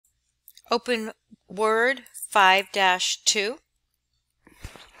Open Word 5-2.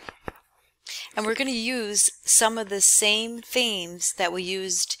 And we're going to use some of the same themes that we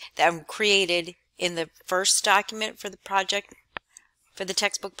used, that created in the first document for the project, for the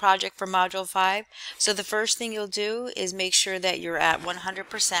textbook project for Module 5. So the first thing you'll do is make sure that you're at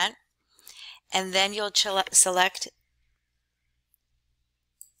 100%, and then you'll select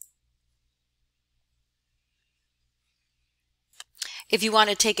if you want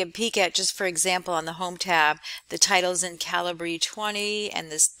to take a peek at, just for example, on the Home tab, the title's in Calibri 20, and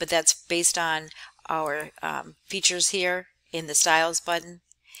this, but that's based on our features here in the Styles button,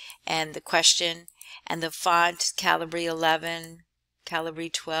 and the question, and the font Calibri 11,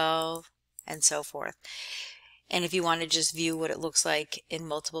 Calibri 12, and so forth. And if you want to just view what it looks like in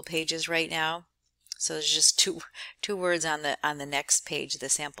multiple pages right now, so there's just two words on the next page, the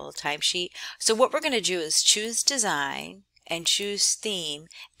sample timesheet. So what we're going to do is choose Design and choose Theme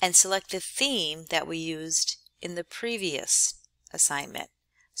and select the theme that we used in the previous assignment.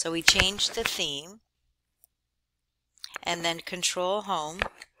 So we changed the theme, and then Control Home,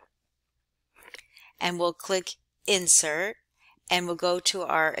 and we'll click Insert, and we'll go to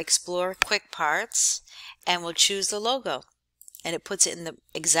our Explore Quick Parts, and we'll choose the logo, and it puts it in the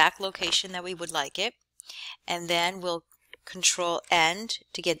exact location that we would like it. And then we'll Control End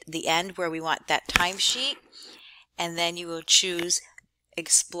to get the end where we want that timesheet, and then you will choose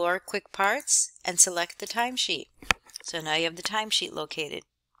Explore Quick Parts and select the timesheet. So now you have the timesheet located.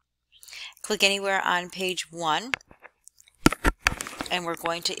 Click anywhere on page 1, and we're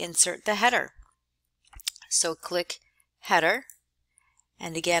going to insert the header. So click Header,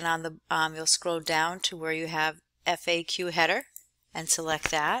 and again on the you'll scroll down to where you have FAQ header and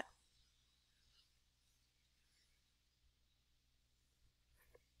select that.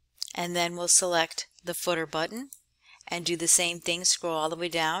 And then we'll select the footer button and do the same thing, scroll all the way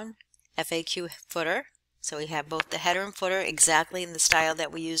down, FAQ footer. So we have both the header and footer exactly in the style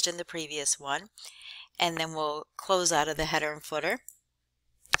that we used in the previous one. And then we'll close out of the header and footer.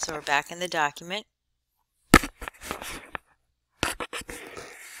 So we're back in the document.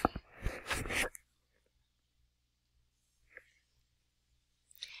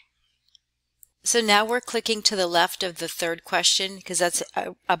 So now we're clicking to the left of the third question, because that's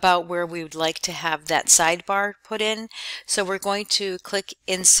about where we would like to have that sidebar put in. So we're going to click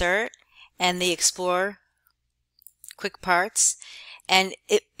Insert and the Explore Quick Parts. And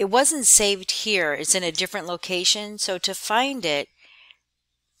it wasn't saved here. It's in a different location. So to find it,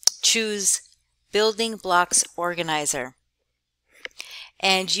 choose Building Blocks Organizer.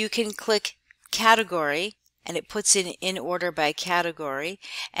 And you can click Category, and it puts it in order by category,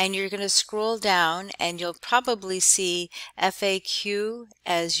 and you're going to scroll down and you'll probably see FAQ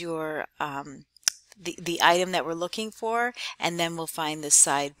as your the item that we're looking for, and then we'll find the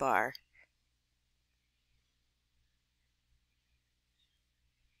sidebar.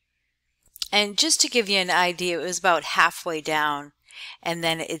 And just to give you an idea, it was about halfway down, and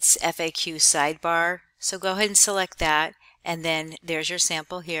then it's FAQ sidebar. So go ahead and select that, and then there's your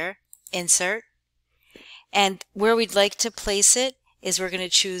sample here. Insert. And where we'd like to place it is we're going to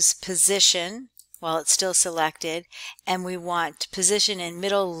choose Position while it's still selected, and we want Position in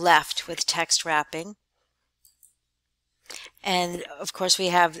middle left with text wrapping. And of course we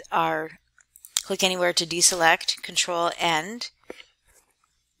have our click anywhere to deselect, Control End,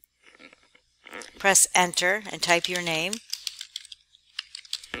 press Enter and type your name,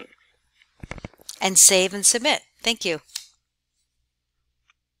 and save and submit. Thank you.